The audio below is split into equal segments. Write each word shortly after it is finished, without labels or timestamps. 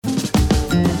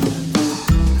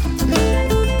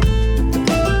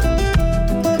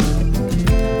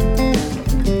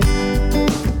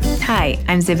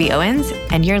I'm Zibby Owens,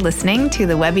 and you're listening to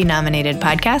the Webby-nominated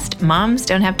podcast, Moms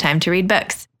Don't Have Time to Read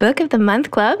Books. Book of the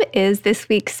Month Club is this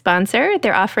week's sponsor.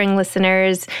 They're offering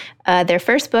listeners their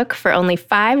first book for only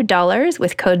 $5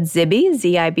 with code ZIBBY,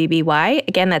 Z-I-B-B-Y.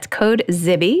 Again, that's code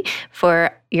ZIBBY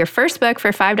for your first book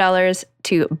for $5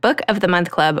 to Book of the Month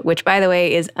Club, which, by the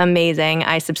way, is amazing.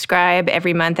 I subscribe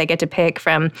every month. I get to pick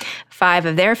from 5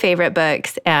 of their favorite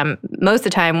books. Most of the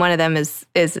time, one of them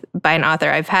is by an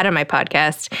author I've had on my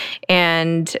podcast.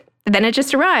 And then it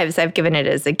just arrives. I've given it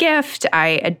as a gift.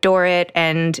 I adore it,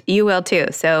 and you will too.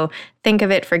 So think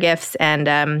of it for gifts,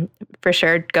 and for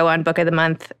sure, go on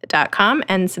bookofthemonth.com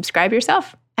and subscribe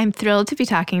yourself. I'm thrilled to be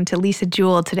talking to Lisa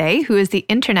Jewell today, who is the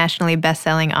internationally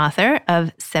best-selling author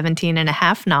of 17 and a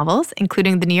half novels,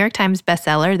 including the New York Times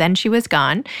bestseller, Then She Was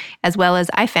Gone, as well as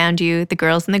I Found You, The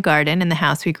Girls in the Garden, and The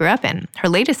House We Grew Up In. Her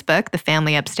latest book, The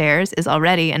Family Upstairs, is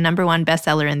already a #1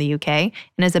 bestseller in the UK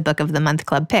and is a Book of the Month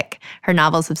Club pick. Her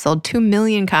novels have sold 2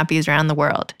 million copies around the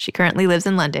world. She currently lives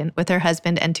in London with her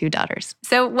husband and 2 daughters.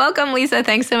 So welcome, Lisa.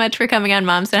 Thanks so much for coming on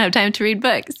Moms Don't Have Time to Read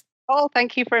Books. Oh,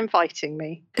 thank you for inviting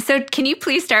me. So can you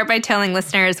please start by telling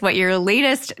listeners what your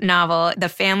latest novel, The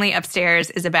Family Upstairs,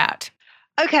 is about?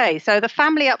 Okay, so The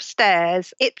Family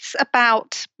Upstairs, it's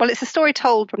a story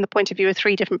told from the point of view of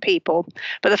 3 different people.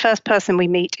 But the first person we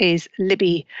meet is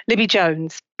Libby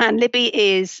Jones. And Libby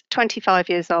is 25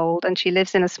 years old, and she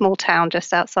lives in a small town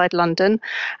just outside London,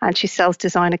 and she sells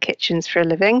designer kitchens for a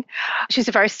living. She's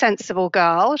a very sensible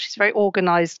girl. She's a very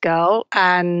organized girl,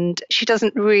 and she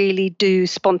doesn't really do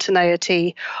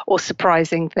spontaneity or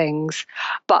surprising things.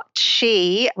 But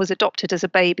she was adopted as a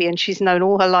baby, and she's known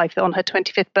all her life that on her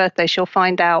 25th birthday, she'll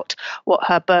find out what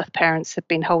her birth parents have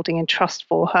been holding in trust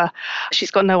for her.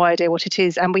 She's got no idea what it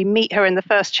is. And we meet her in the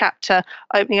first chapter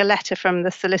opening a letter from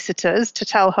the solicitors to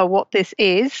tell her what this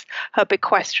is, her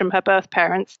bequest from her birth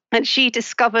parents. And she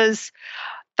discovers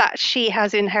that she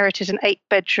has inherited an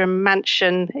 8-bedroom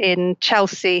mansion in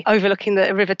Chelsea overlooking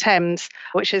the River Thames,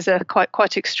 which is a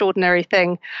quite extraordinary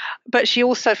thing. But she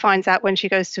also finds out when she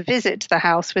goes to visit the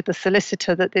house with the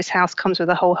solicitor that this house comes with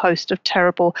a whole host of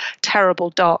terrible, terrible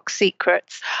dark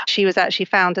secrets. She was actually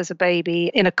found as a baby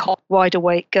in a cot, wide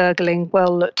awake, gurgling,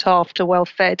 well looked after, well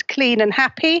fed, clean and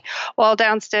happy, while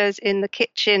downstairs in the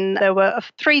kitchen there were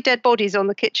 3 dead bodies on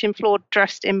the kitchen floor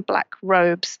dressed in black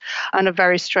robes, and a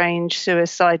very strange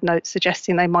suicide note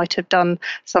suggesting they might have done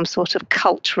some sort of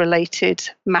cult-related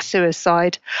mass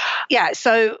suicide. Yeah,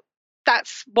 so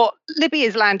that's what Libby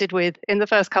is landed with in the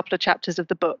first couple of chapters of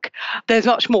the book. There's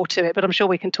much more to it, but I'm sure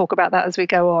we can talk about that as we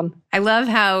go on. I love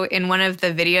how in one of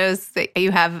the videos that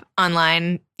you have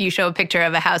online, you show a picture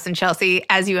of a house in Chelsea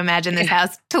as you imagine this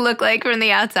house to look like from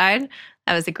the outside.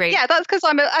 That was a great... Yeah, that's because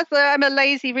I'm a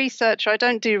lazy researcher. I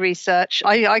don't do research.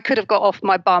 I could have got off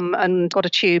my bum and got a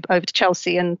tube over to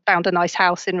Chelsea and found a nice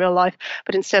house in real life,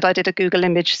 but instead I did a Google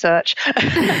image search. But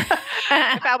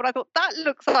I thought, that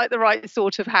looks like the right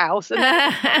sort of house. And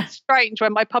then it's strange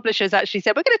when my publishers actually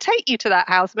said, we're going to take you to that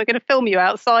house and we're going to film you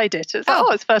outside it. It's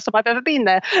like, it's the first time I've ever been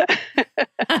there.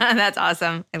 That's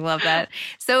awesome. I love that.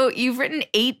 So you've written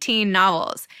 18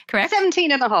 novels, correct?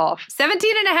 17 and a half.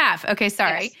 17 and a half. Okay,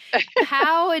 sorry. Yes.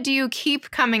 How do you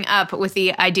keep coming up with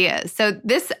the ideas? So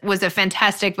this was a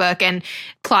fantastic book and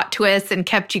plot twists and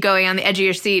kept you going on the edge of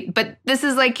your seat. But this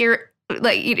is like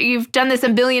you've done this a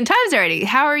billion times already.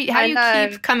 How do you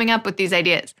keep coming up with these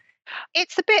ideas?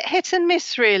 It's a bit hit and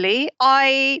miss, really.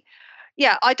 I'm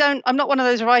not one of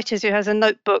those writers who has a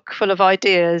notebook full of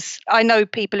ideas. I know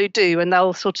people who do, and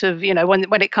they'll sort of,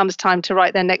 when it comes time to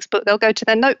write their next book, they'll go to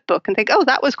their notebook and think, oh,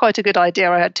 that was quite a good idea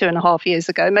I had 2.5 years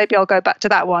ago. Maybe I'll go back to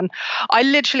that one. I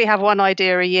literally have one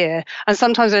idea a year. And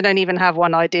sometimes I don't even have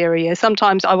one idea a year.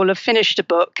 Sometimes I will have finished a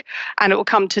book and it will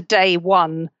come to day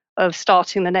 1 of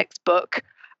starting the next book.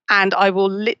 And I will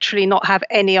literally not have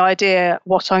any idea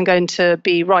what I'm going to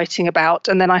be writing about.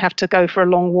 And then I have to go for a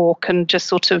long walk and just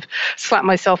sort of slap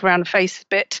myself around the face a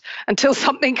bit until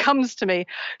something comes to me.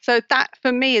 So that,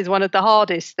 for me, is one of the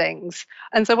hardest things.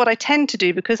 And so what I tend to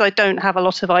do, because I don't have a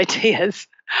lot of ideas,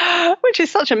 which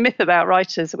is such a myth about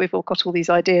writers, that we've all got all these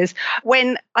ideas,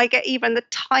 when I get even the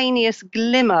tiniest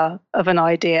glimmer of an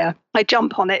idea, I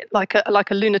jump on it like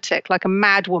a lunatic, like a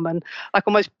mad woman, like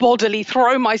almost bodily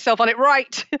throw myself on it.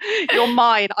 Right, you're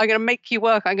mine. I'm going to make you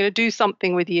work. I'm going to do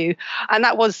something with you. And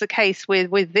that was the case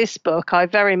with this book. I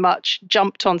very much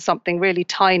jumped on something really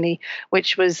tiny,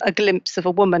 which was a glimpse of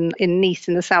a woman in Nice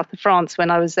in the south of France when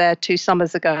I was there 2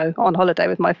 summers ago on holiday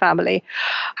with my family.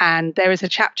 And there is a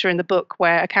chapter in the book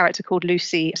where a character called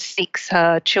Lucy sneaks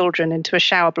her children into a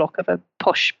shower block of a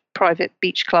posh private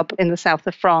beach club in the south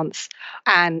of France.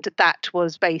 And that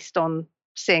was based on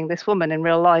seeing this woman in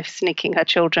real life sneaking her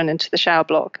children into the shower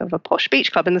block of a posh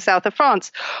beach club in the south of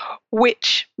France,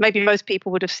 which maybe most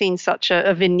people would have seen such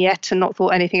a vignette and not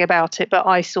thought anything about it. But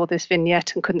I saw this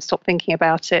vignette and couldn't stop thinking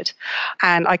about it.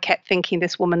 And I kept thinking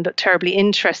this woman looked terribly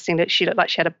interesting, that she looked like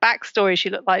she had a backstory. She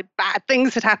looked like bad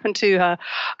things had happened to her.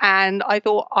 And I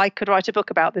thought I could write a book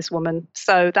about this woman.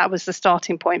 So that was the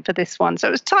starting point for this one. So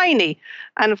it was tiny.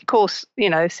 And of course,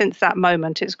 since that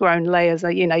moment, it's grown layers.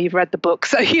 You've read the book,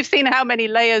 so you've seen how many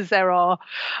layers there are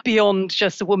beyond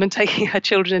just a woman taking her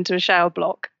children into a shower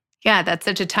block. Yeah, that's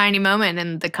such a tiny moment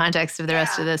in the context of the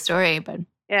rest of the story. But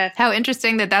yeah, how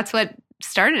interesting that that's what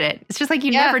started it. It's just like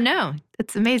you never know.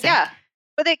 It's amazing. Yeah.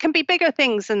 But it can be bigger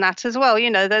things than that as well.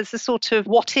 There's a sort of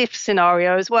what if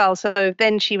scenario as well. So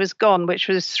Then She Was Gone, which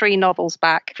was 3 novels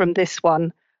back from this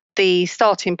one. The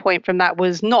starting point from that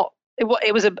was not,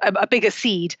 it was a bigger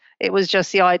seed. It was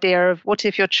just the idea of what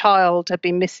if your child had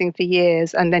been missing for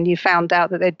years and then you found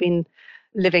out that they'd been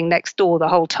living next door the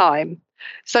whole time.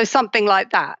 So something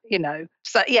like that,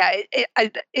 So yeah,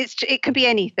 it can be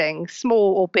anything,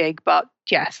 small or big. But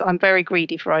yes, I'm very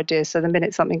greedy for ideas. So the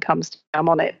minute something comes, I'm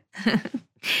on it.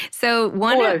 So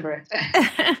all over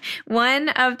it. One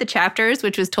of the chapters,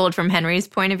 which was told from Henry's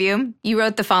point of view, you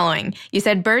wrote the following. You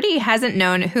said, Bertie hasn't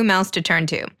known whom else to turn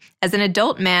to. As an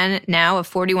adult man now of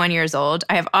 41 years old,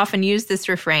 I have often used this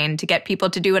refrain to get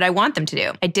people to do what I want them to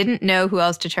do. I didn't know who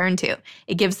else to turn to.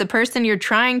 It gives the person you're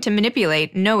trying to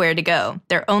manipulate nowhere to go.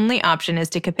 Their only option is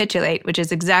to capitulate, which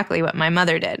is exactly what my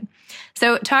mother did.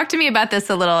 So talk to me about this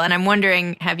a little, and I'm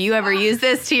wondering, have you ever used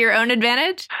this to your own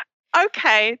advantage?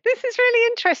 Okay, this is really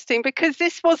interesting because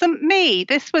this wasn't me.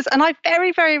 And I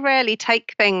very, very rarely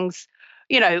take things,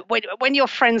 when you're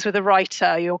friends with a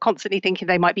writer, you're constantly thinking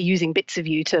they might be using bits of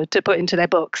you to put into their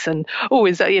books. And,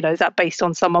 is that based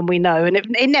on someone we know? And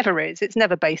it never is. It's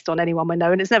never based on anyone we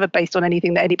know. And it's never based on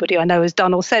anything that anybody I know has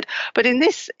done or said. But in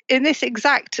this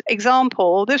exact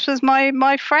example, this was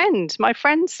my friend. My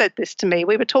friend said this to me.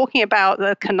 We were talking about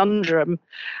the conundrum.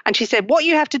 And she said, what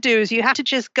you have to do is you have to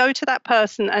just go to that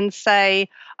person and say,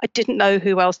 I didn't know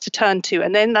who else to turn to.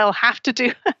 And then they'll have to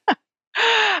do...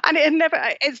 And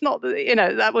it's not,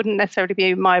 that wouldn't necessarily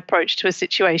be my approach to a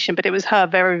situation, but it was her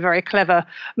very, very clever,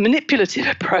 manipulative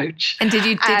approach. And did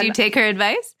you take her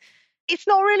advice? It's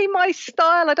not really my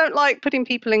style. I don't like putting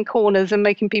people in corners and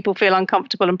making people feel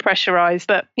uncomfortable and pressurized.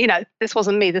 But, this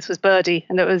wasn't me. This was Birdie.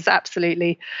 And it was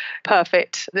absolutely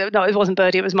perfect. No, it wasn't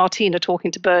Birdie. It was Martina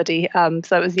talking to Birdie.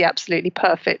 So it was the absolutely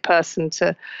perfect person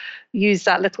to use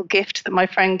that little gift that my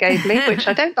friend gave me, which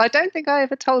I don't think I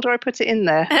ever told her I put it in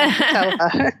there. Tell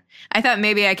her. I thought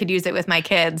maybe I could use it with my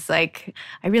kids. Like,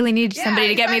 I really need somebody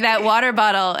to get me that water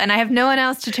bottle and I have no one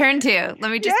else to turn to.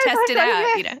 Let me just test it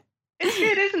out, Yes. It's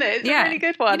good, isn't it? It's a really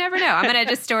good one. You never know. I'm going to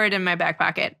just store it in my back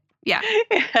pocket. Yeah.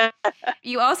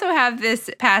 You also have this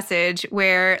passage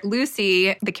where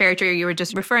Lucy, the character you were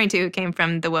just referring to, came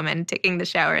from the woman taking the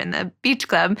shower in the beach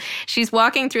club. She's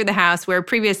walking through the house where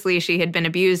previously she had been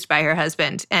abused by her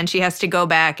husband, and she has to go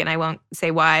back, and I won't say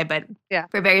why, but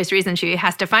for various reasons she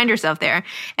has to find herself there.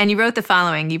 And you wrote the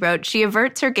following. You wrote, she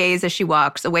averts her gaze as she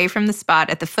walks away from the spot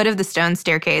at the foot of the stone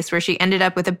staircase where she ended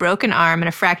up with a broken arm and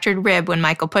a fractured rib when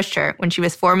Michael pushed her when she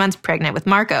was 4 months pregnant with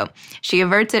Marco. She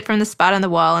averts it from the spot on the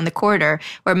wall in the corridor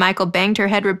where Michael banged her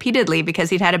head repeatedly because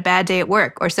he'd had a bad day at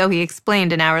work, or so he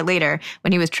explained an hour later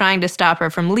when he was trying to stop her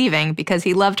from leaving because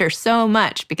he loved her so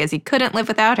much because he couldn't live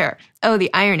without her. Oh,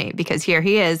 the irony, because here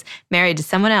he is, married to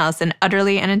someone else and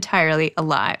utterly and entirely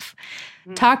alive.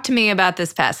 Talk to me about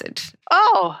this passage.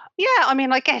 Oh, yeah. I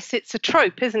mean, I guess it's a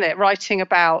trope, isn't it? Writing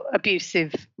about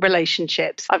abusive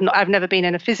relationships. I've never been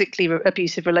in a physically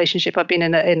abusive relationship. I've been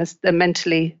in a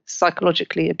mentally,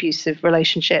 psychologically abusive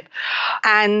relationship.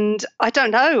 And I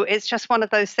don't know. It's just one of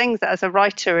those things that as a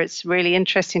writer, it's really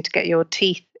interesting to get your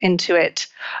teeth into it,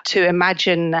 to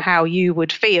imagine how you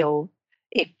would feel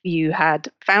if you had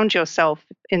found yourself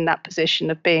in that position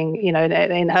of being,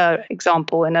 in her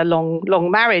example, in a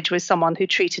long marriage with someone who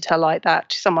treated her like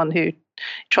that, someone who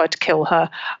tried to kill her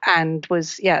and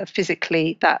was,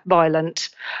 physically that violent.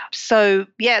 So,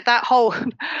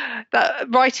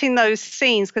 writing those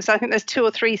scenes, because I think there's 2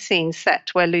 or 3 scenes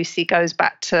set where Lucy goes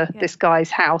back to this guy's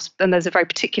house, and there's a very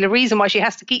particular reason why she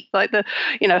has to keep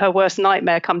her worst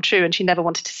nightmare come true, and she never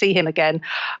wanted to see him again.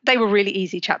 They were really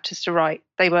easy chapters to write.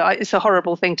 It's a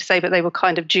horrible thing to say, but they were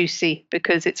kind of juicy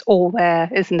because it's all there,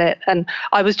 isn't it? And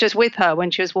I was just with her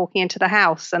when she was walking into the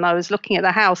house, and I was looking at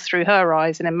the house through her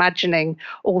eyes and imagining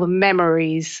all the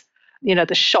memories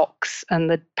the shocks and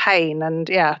the pain. And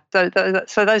yeah, so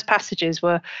those passages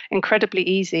were incredibly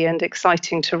easy and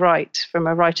exciting to write from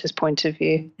a writer's point of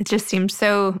view. It just seems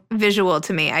so visual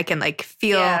to me. I can like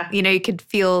feel, you could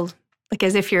feel like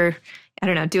as if you're, I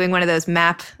don't know, doing one of those the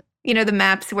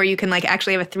maps where you can like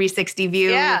actually have a 360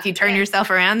 view if you turn yourself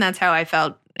around. That's how I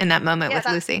felt in that moment with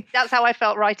Lucy. That's how I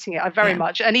felt writing it. I very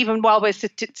much. And even while we're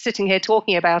sitting here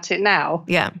talking about it now,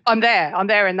 I'm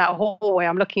there in that hallway.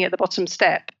 I'm looking at the bottom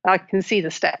step. I can see the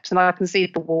steps and I can see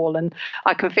the wall and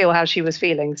I can feel how she was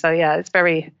feeling. So yeah, it's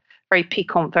very, very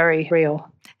piquant, very real.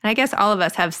 And I guess all of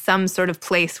us have some sort of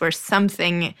place where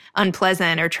something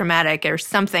unpleasant or traumatic or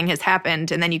something has happened.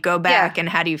 And then you go back and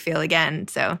how do you feel again?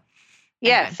 So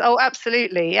yes. Oh,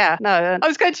 absolutely. Yeah. No, I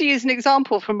was going to use an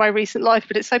example from my recent life,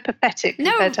 but it's so pathetic.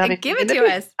 No, give it to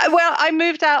us. Well, I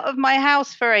moved out of my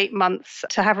house for 8 months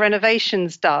to have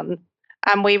renovations done.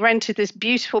 And we rented this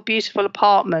beautiful, beautiful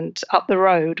apartment up the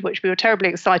road, which we were terribly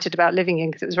excited about living in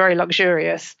because it was very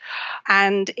luxurious.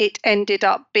 And it ended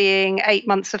up being 8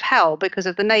 months of hell because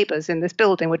of the neighbours in this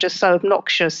building were just so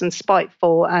obnoxious and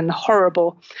spiteful and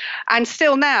horrible. And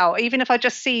still now, even if I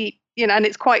just see, and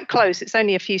it's quite close, it's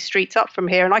only a few streets up from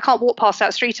here, and I can't walk past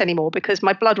that street anymore because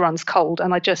my blood runs cold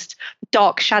and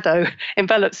dark shadow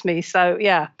envelops me. So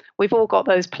yeah, we've all got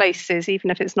those places,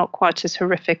 even if it's not quite as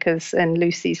horrific as in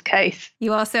Lucy's case.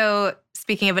 You also,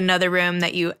 speaking of another room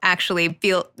that you actually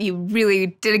feel you really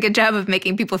did a good job of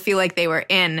making people feel like they were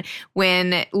in,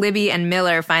 when Libby and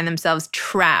Miller find themselves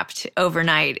trapped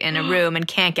overnight in a room and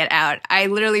can't get out. I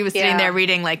literally was sitting there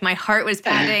reading, like my heart was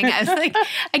pounding. I was like,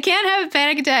 I can't have a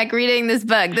panic attack reading this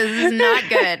book. This is not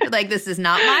good. Like, this is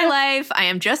not my life. I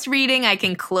am just reading. I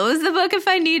can close the book if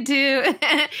I need to.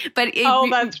 But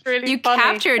that's really you funny.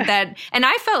 Captured that. And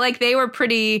I felt like they were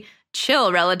pretty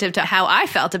chill relative to how I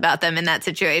felt about them in that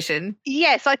situation.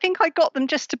 Yes, I think I got them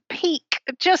just to peak,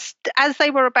 just as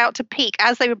they were about to peak,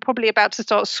 as they were probably about to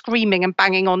start screaming and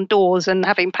banging on doors and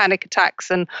having panic attacks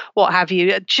and what have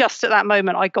you. Just at that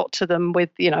moment, I got to them with,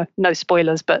 no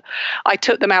spoilers, but I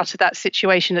took them out of that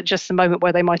situation at just the moment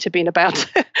where they might have been about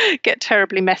to get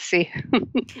terribly messy.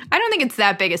 I don't think it's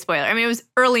that big a spoiler. I mean, it was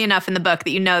early enough in the book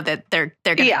that you know that they're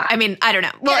going to, I mean, I don't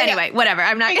know. Well, anyway, whatever.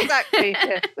 I'm not exactly.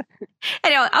 Yes.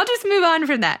 Anyway, I'll just move on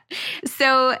from that.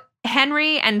 So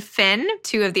Henry and Finn,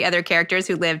 two of the other characters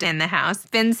who lived in the house,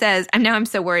 Finn says, I'm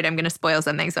so worried I'm going to spoil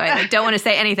something, so I don't want to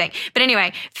say anything. But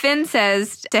anyway, Finn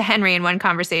says to Henry in one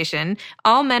conversation,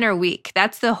 all men are weak.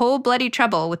 That's the whole bloody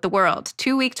trouble with the world.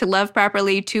 Too weak to love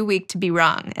properly, too weak to be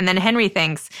wrong. And then Henry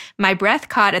thinks, my breath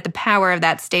caught at the power of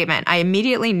that statement. I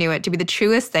immediately knew it to be the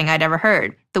truest thing I'd ever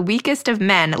heard. The weakest of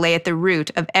men lay at the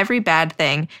root of every bad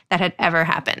thing that had ever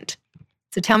happened.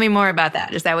 So tell me more about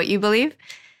that. Is that what you believe?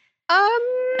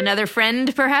 Another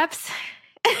friend, perhaps?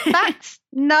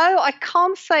 No, I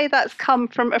can't say that's come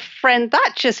from a friend.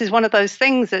 That just is one of those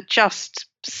things that just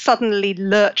suddenly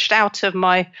lurched out of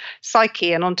my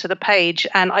psyche and onto the page.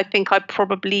 And I think I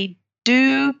probably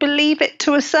do believe it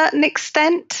to a certain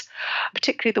extent,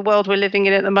 particularly the world we're living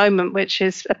in at the moment, which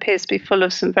appears to be full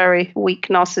of some very weak,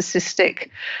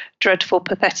 narcissistic, dreadful,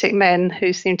 pathetic men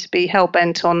who seem to be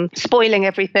hell-bent on spoiling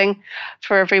everything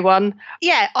for everyone.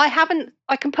 Yeah,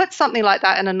 I can put something like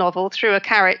that in a novel through a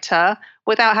character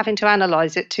without having to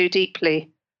analyze it too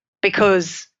deeply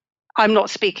because I'm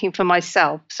not speaking for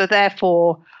myself. So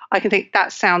therefore, I can think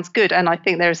that sounds good. And I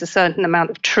think there is a certain amount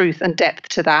of truth and depth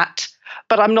to that.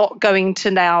 But I'm not going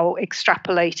to now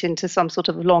extrapolate into some sort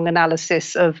of long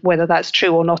analysis of whether that's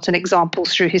true or not, and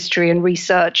examples through history and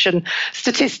research and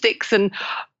statistics.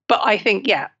 But I think,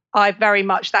 I very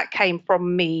much, that came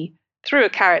from me through a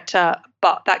character,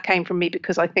 but that came from me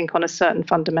because I think on a certain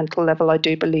fundamental level, I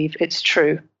do believe it's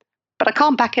true. But I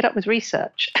can't back it up with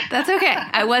research. That's okay.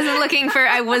 I was not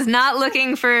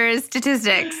looking for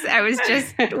statistics. I was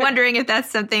just wondering if that's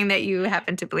something that you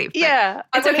happen to believe. But yeah.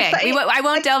 It's okay. I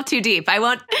won't delve too deep.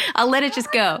 I'll let it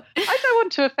just go. I don't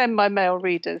want to offend my male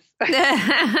readers.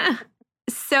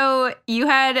 So you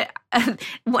had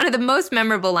one of the most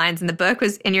memorable lines in the book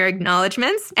was in your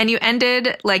acknowledgments, and you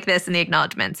ended like this in the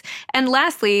acknowledgments. And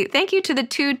lastly, thank you to the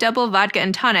 2 double vodka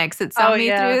and tonics that saw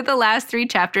me through the last 3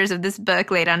 chapters of this book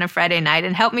late on a Friday night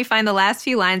and helped me find the last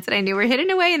few lines that I knew were hidden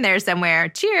away in there somewhere.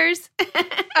 Cheers.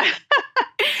 That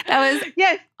was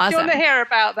yes. Awesome. Do you want to hear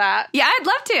about that? Yeah, I'd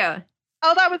love to.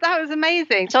 Oh, that was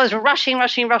amazing. So I was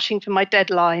rushing for my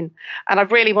deadline. And I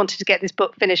really wanted to get this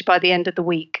book finished by the end of the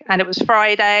week. And it was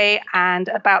Friday and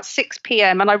about 6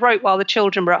 p.m. And I wrote while the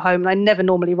children were at home. And I never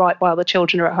normally write while the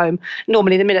children are at home.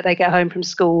 Normally, the minute they get home from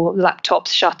school,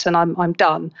 laptop's shut and I'm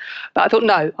done. But I thought,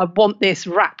 no, I want this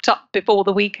wrapped up before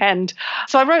the weekend.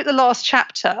 So I wrote the last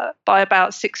chapter by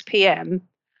about 6 p.m.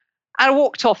 And I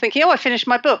walked off thinking, I finished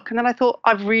my book. And then I thought,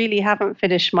 I really haven't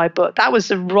finished my book. That was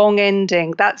the wrong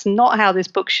ending. That's not how this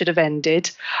book should have ended.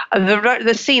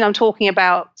 The scene I'm talking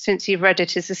about, since you've read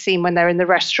it, is the scene when they're in the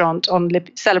restaurant on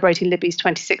celebrating Libby's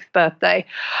 26th birthday.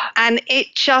 And it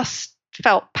just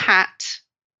felt pat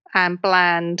and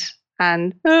bland.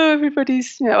 And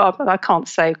everybody's, I can't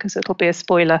say because it'll be a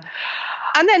spoiler.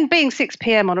 And then being 6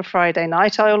 p.m. on a Friday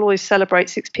night, I always celebrate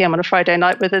 6 p.m. on a Friday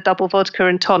night with a double vodka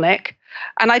and tonic.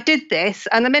 And I did this.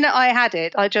 And the minute I had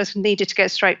it, I just needed to get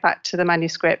straight back to the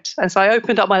manuscript. And so I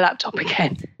opened up my laptop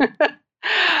again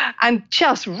and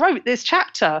just wrote this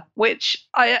chapter, which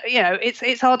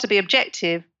it's hard to be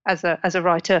objective as a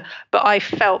writer, but I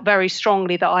felt very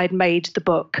strongly that I'd made the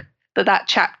book, that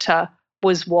chapter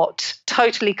was what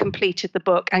totally completed the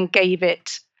book and gave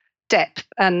it depth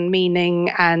and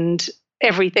meaning and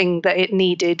everything that it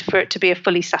needed for it to be a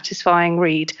fully satisfying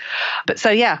read. But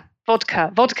so,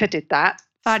 vodka did that.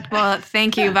 Well,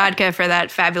 thank you, vodka, for that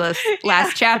fabulous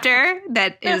last chapter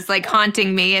that is like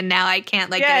haunting me, and now I can't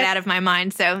get it out of my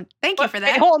mind. So thank you for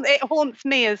that. It haunts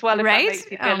me as well. If right? That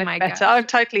makes you feel my better. I'm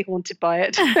totally haunted by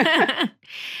it.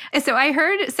 So I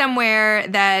heard somewhere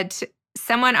that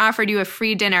someone offered you a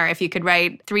free dinner if you could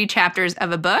write 3 chapters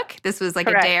of a book. This was like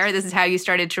Correct. A dare. This is how you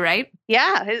started to write?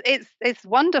 Yeah, it's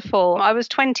wonderful. I was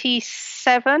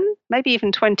 27, maybe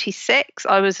even 26.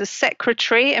 I was a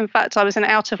secretary. In fact, I was an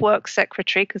out-of-work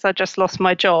secretary because I just lost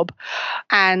my job.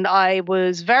 And I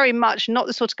was very much not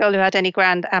the sort of girl who had any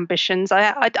grand ambitions.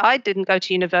 I didn't go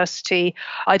to university.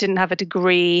 I didn't have a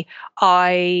degree.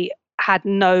 I had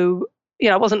no...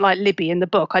 I wasn't like Libby in the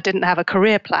book. I didn't have a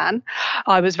career plan.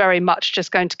 I was very much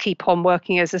just going to keep on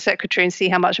working as a secretary and see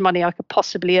how much money I could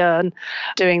possibly earn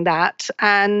doing that.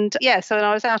 And so then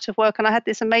I was out of work and I had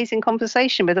this amazing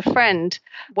conversation with a friend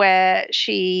where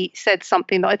she said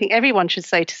something that I think everyone should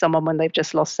say to someone when they've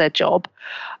just lost their job.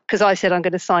 Because I said, I'm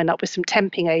going to sign up with some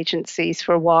temping agencies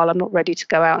for a while. I'm not ready to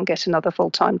go out and get another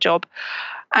full-time job.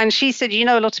 And she said,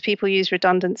 a lot of people use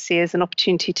redundancy as an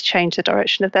opportunity to change the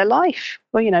direction of their life.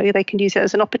 Well, they can use it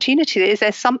as an opportunity. Is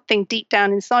there something deep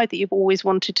down inside that you've always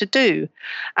wanted to do?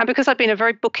 And because I'd been a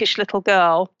very bookish little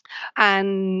girl,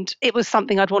 and it was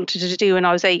something I'd wanted to do when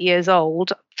I was 8 years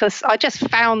old, I just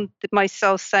found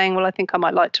myself saying, well, I think I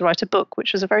might like to write a book,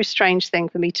 which was a very strange thing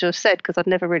for me to have said because I'd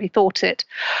never really thought it.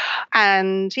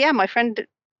 And my friend,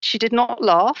 she did not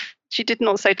laugh. She did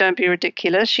not say, don't be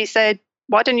ridiculous. She said,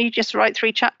 why don't you just write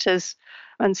 3 chapters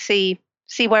and see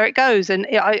where it goes? And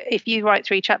if you write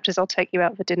 3 chapters, I'll take you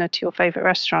out for dinner to your favorite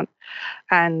restaurant.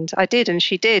 And I did, and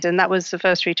she did. And that was the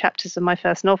first 3 chapters of my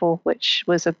first novel, which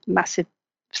was a massive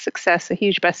success, a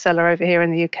huge bestseller over here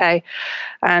in the UK.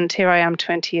 And here I am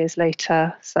 20 years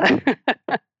later. So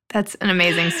that's an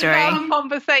amazing story. Some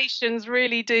conversations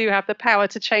really do have the power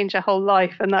to change a whole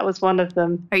life, and that was one of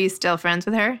them. Are you still friends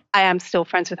with her? I am still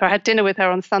friends with her. I had dinner with her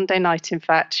on Sunday night, in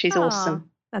fact. She's awesome.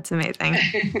 That's amazing.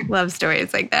 Love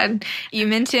stories like that. You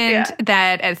mentioned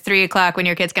that at 3:00 when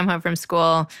your kids come home from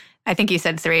school, I think you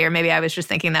said 3, or maybe I was just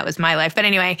thinking that was my life. But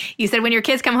anyway, you said when your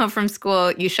kids come home from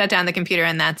school, you shut down the computer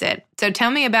and that's it. So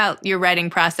tell me about your writing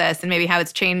process and maybe how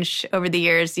it's changed over the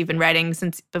years. You've been writing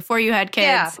since before you had kids.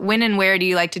 Yeah. When and where do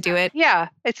you like to do it? Yeah,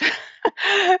 it's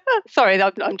sorry,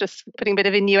 I'm just putting a bit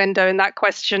of innuendo in that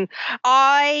question. So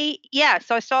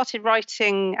I started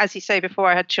writing, as you say, before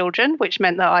I had children, which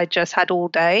meant that I just had all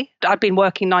day. I'd been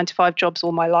working 9-to-5 jobs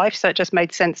all my life, so it just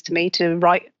made sense to me to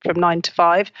write from 9 to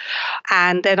 5.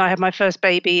 And then I had my first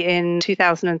baby in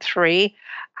 2003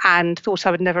 and thought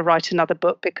I would never write another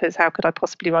book because how could I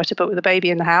possibly write a book with a baby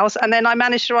in the house? And then I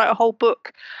managed to write a whole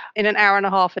book in an hour and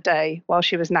a half a day while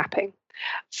she was napping.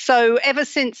 So ever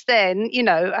since then,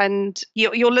 and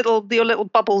your little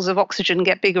bubbles of oxygen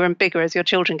get bigger and bigger as your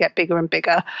children get bigger and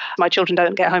bigger. My children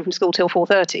don't get home from school till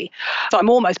 4:30. So I'm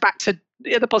almost back to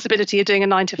the possibility of doing a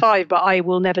 9 to 5, but I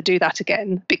will never do that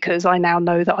again because I now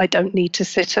know that I don't need to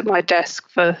sit at my desk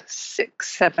for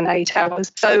 6, 7, 8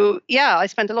 hours. So I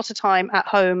spend a lot of time at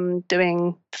home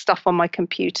doing stuff on my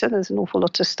computer. There's an awful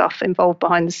lot of stuff involved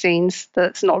behind the scenes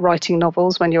that's not writing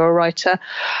novels when you're a writer.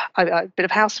 A bit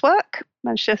of housework.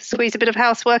 Managed to squeeze a bit of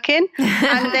housework in.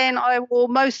 And then I will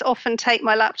most often take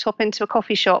my laptop into a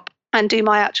coffee shop and do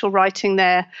my actual writing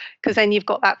there, because then you've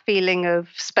got that feeling of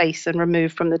space and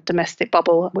removed from the domestic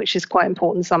bubble, which is quite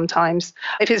important sometimes.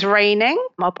 If it's raining,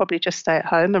 I'll probably just stay at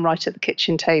home and write at the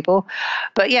kitchen table.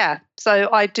 But so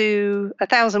I do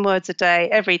 1,000 words a day,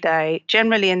 every day,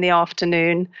 generally in the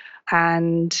afternoon.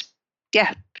 And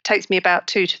takes me about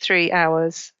 2 to 3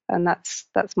 hours. And that's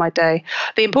my day.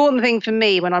 The important thing for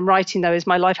me when I'm writing, though, is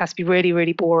my life has to be really,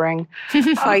 really boring.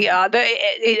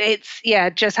 It's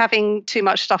just having too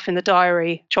much stuff in the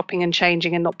diary, chopping and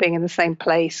changing and not being in the same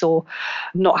place, or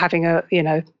not having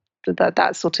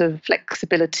that sort of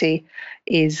flexibility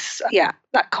is,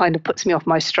 that kind of puts me off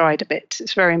my stride a bit.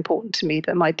 It's very important to me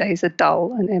that my days are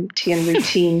dull and empty and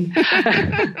routine,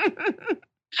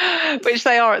 which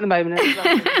they are at the moment.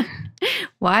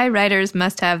 Why writers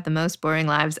must have the most boring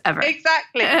lives ever.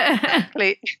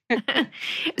 Exactly.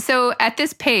 So at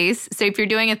this pace, so if you're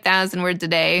doing 1,000 words a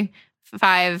day,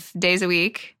 5 days a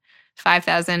week,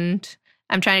 5,000,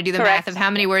 I'm trying to do the Correct. math of how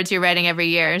many words you're writing every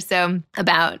year. So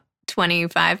about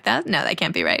 25,000. No, that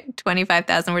can't be right.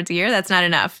 25,000 words a year. That's not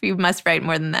enough. You must write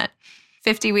more than that.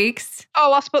 50 weeks.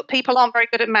 Oh, us book people aren't very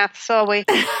good at maths, are we?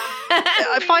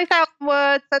 5,000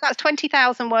 words. So that's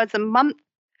 20,000 words a month.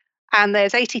 And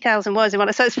there's 80,000 words in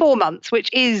one. So it's 4 months, which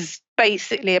is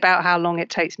basically about how long it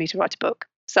takes me to write a book.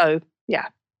 So, yeah.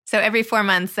 So every 4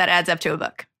 months, that adds up to a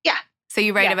book. Yeah. So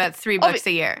you write about 3 books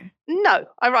a year. No,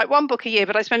 I write 1 book a year,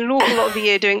 but I spend an awful lot of the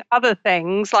year doing other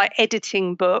things like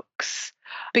editing books.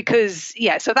 Because,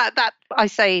 so that I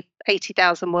say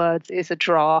 80,000 words is a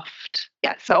draft.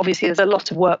 Yeah, so obviously there's a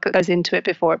lot of work that goes into it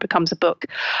before it becomes a book.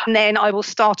 And then I will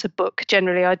start a book.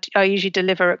 Generally, I usually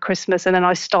deliver at Christmas, and then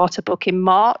I start a book in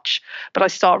March. But I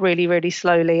start really, really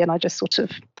slowly, and I just sort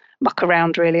of muck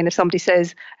around, really. And if somebody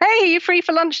says, hey, are you free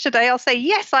for lunch today? I'll say,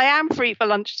 yes, I am free for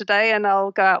lunch today, and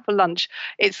I'll go out for lunch.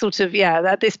 It's sort of,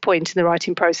 at this point in the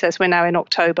writing process, we're now in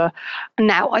October.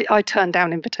 Now I turn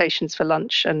down invitations for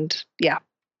lunch, and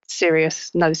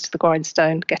serious, nose to the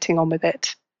grindstone, getting on with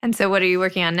it. And so what are you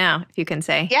working on now, if you can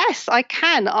say? Yes, I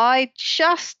can. I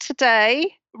just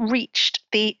today reached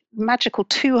the magical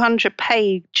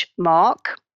 200-page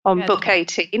mark on book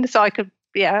 18. So I could,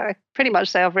 I pretty much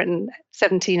say I've written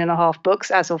 17 and a half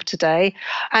books as of today.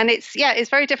 And it's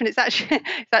very different. It's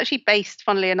actually based,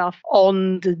 funnily enough,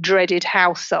 on the dreaded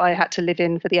house that I had to live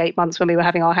in for the 8 months when we were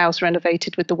having our house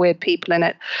renovated with the weird people in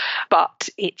it. But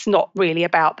it's not really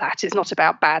about that. It's not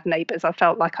about bad neighbours. I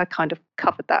felt like I kind of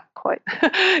covered that quite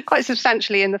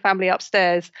substantially in The Family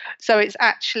Upstairs. So it's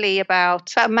actually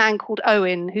about a man called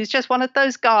Owen, who's just one of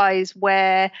those guys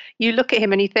where you look at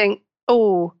him and you think,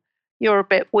 oh, you're a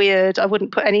bit weird. I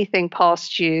wouldn't put anything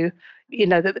past you. You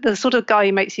know, the sort of guy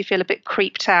who makes you feel a bit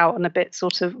creeped out and a bit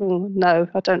sort of, oh, no,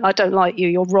 I don't like you.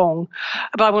 You're wrong.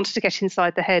 But I wanted to get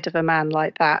inside the head of a man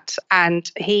like that.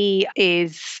 And he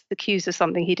is accused of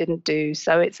something he didn't do.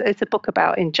 So it's a book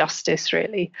about injustice,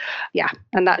 really. Yeah.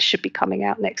 And that should be coming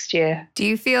out next year. Do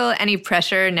you feel any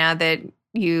pressure now that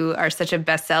you are such a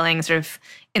best-selling sort of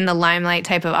in the limelight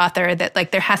type of author that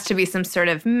like there has to be some sort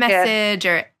of message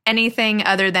or anything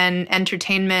other than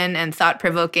entertainment and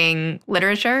thought-provoking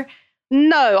literature?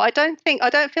 No, I don't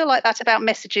feel like that about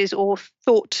messages or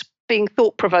being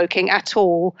thought-provoking at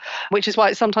all, which is why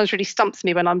it sometimes really stumps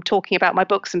me when I'm talking about my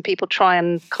books and people try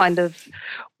and kind of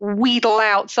wheedle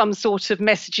out some sort of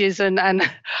messages and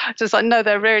just like, no,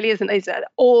 there really isn't.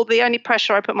 Or the only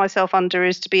pressure I put myself under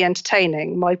is to be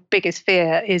entertaining. My biggest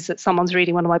fear is that someone's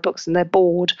reading one of my books and they're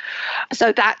bored.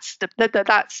 So that's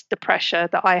the pressure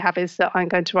that I have, is that I'm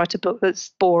going to write a book that's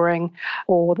boring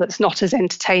or that's not as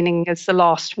entertaining as the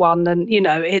last one. And,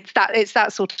 it's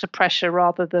that sort of pressure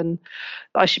rather than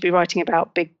I should be writing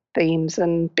about big themes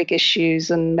and big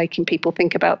issues and making people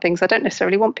think about things. I don't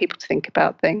necessarily want people to think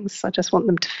about things. I just want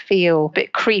them to feel a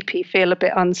bit creepy, feel a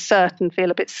bit uncertain,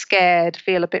 feel a bit scared,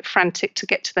 feel a bit frantic to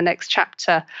get to the next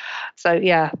chapter. So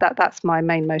that's my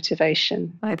main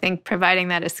motivation. I think providing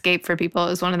that escape for people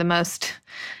is one of the most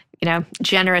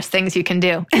generous things you can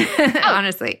do.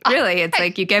 Honestly, really, it's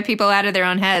like you get people out of their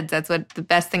own heads. That's what the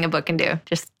best thing a book can do.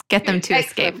 Just get them to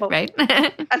escape, right?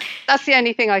 That's the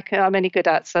only thing I'm any good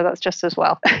at, so that's just as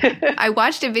well. I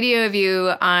watched a video of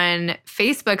you on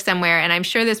Facebook somewhere, and I'm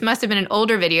sure this must have been an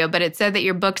older video, but it said that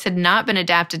your books had not been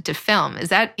adapted to film. Is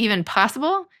that even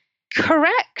possible?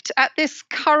 Correct. At this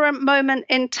current moment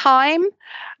in time,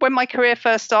 when my career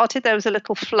first started, there was a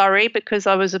little flurry because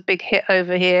I was a big hit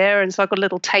over here. And so I got a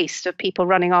little taste of people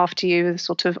running after you with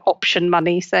sort of option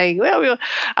money saying, well,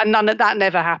 and none of that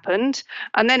never happened.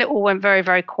 And then it all went very,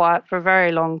 very quiet for a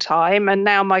very long time. And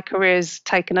now my career's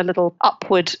taken a little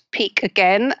upward peak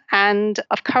again. And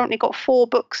I've currently got 4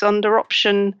 books under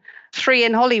option, 3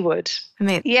 in Hollywood.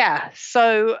 Amazing. Yeah.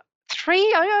 So 3,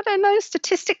 I don't know,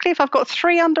 statistically, if I've got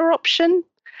 3 under option,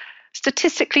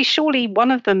 statistically, surely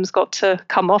one of them's got to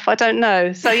come off. I don't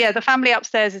know. So The Family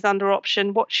Upstairs is under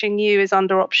option. Watching You is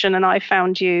under option. And I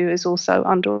Found You is also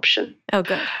under option. Oh,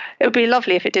 good. It would be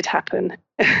lovely if it did happen.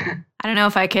 I don't know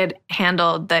if I could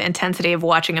handle the intensity of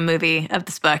watching a movie of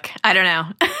this book. I don't know.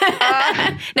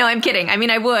 No, I'm kidding. I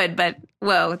mean, I would, but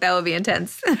whoa, that would be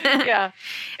intense. Yeah,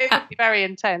 it would be very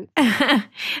intense.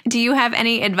 Do you have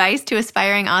any advice to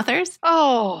aspiring authors?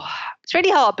 Oh, it's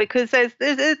really hard because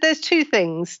there's two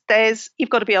things. You've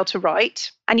got to be able to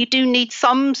write, and you do need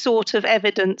some sort of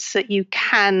evidence that you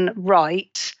can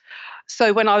write.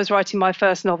 So when I was writing my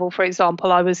first novel, for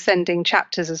example, I was sending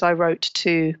chapters as I wrote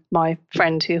to my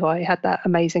friend who I had that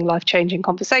amazing life-changing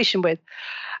conversation with.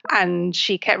 And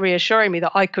she kept reassuring me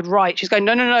that I could write. She's going,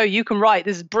 no, you can write.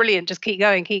 This is brilliant. Just keep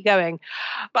going.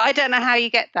 But I don't know how you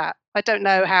get that. I don't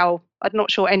know how. I'm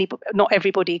not sure not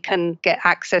everybody can get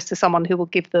access to someone who will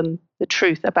give them the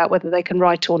truth about whether they can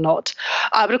write or not.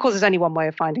 But of course, there's only one way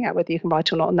of finding out whether you can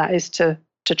write or not, and that is to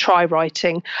try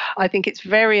writing. I think it's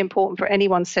very important for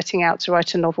anyone setting out to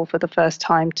write a novel for the first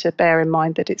time to bear in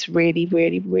mind that it's really,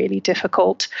 really, really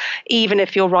difficult. Even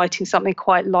if you're writing something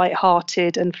quite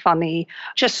light-hearted and funny,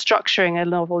 just structuring a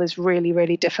novel is really,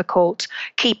 really difficult.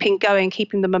 Keeping going,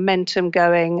 keeping the momentum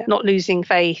going, not losing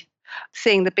faith,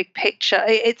 seeing the big picture,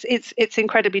 it's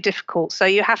incredibly difficult. So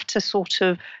you have to sort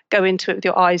of go into it with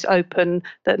your eyes open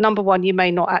that, number one, you may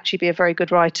not actually be a very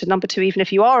good writer. Number two, even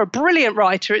if you are a brilliant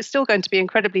writer, it's still going to be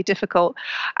incredibly difficult.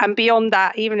 And beyond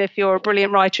that, even if you're a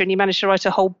brilliant writer and you manage to write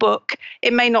a whole book,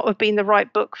 it may not have been the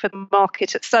right book for the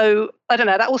market. So I don't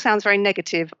know, that all sounds very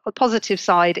negative. The positive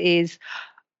side is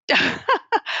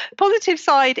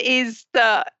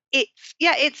that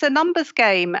it's a numbers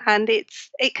game, and it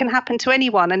can happen to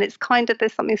anyone, and it's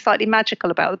there's something slightly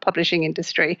magical about the publishing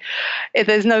industry.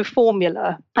 There's no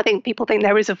formula. I think people think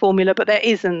there is a formula, but there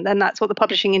isn't, and that's what the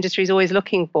publishing industry is always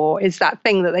looking for, is that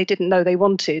thing that they didn't know they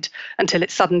wanted until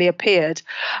it suddenly appeared.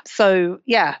 So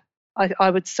yeah, I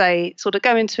would say sort of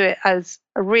go into it as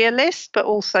a realist, but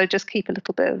also just keep a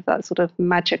little bit of that sort of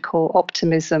magical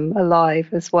optimism alive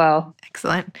as well.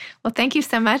 Excellent. Well, thank you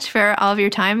so much for all of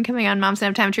your time coming on Moms Don't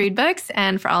Have Time to Read Books,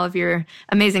 and for all of your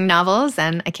amazing novels.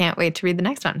 And I can't wait to read the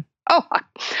next one. Oh, I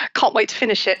can't wait to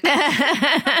finish it.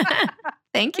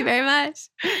 Thank you very much.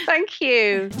 Thank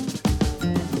you.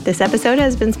 This episode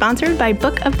has been sponsored by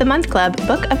Book of the Month Club.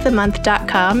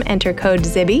 bookofthemonth.com. Enter code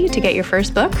ZIBBY to get your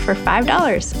first book for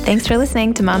 $5. Thanks for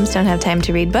listening to Moms Don't Have Time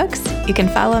to Read Books. You can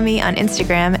follow me on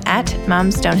Instagram at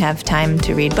Moms Don't Have Time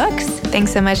to Read Books.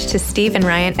 Thanks so much to Steve and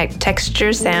Ryan at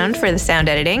Texture Sound for the sound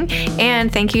editing.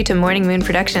 And thank you to Morning Moon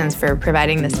Productions for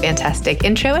providing this fantastic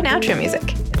intro and outro music.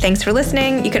 Thanks for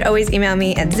listening. You could always email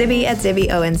me at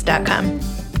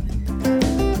zibby@zibbyowens.com.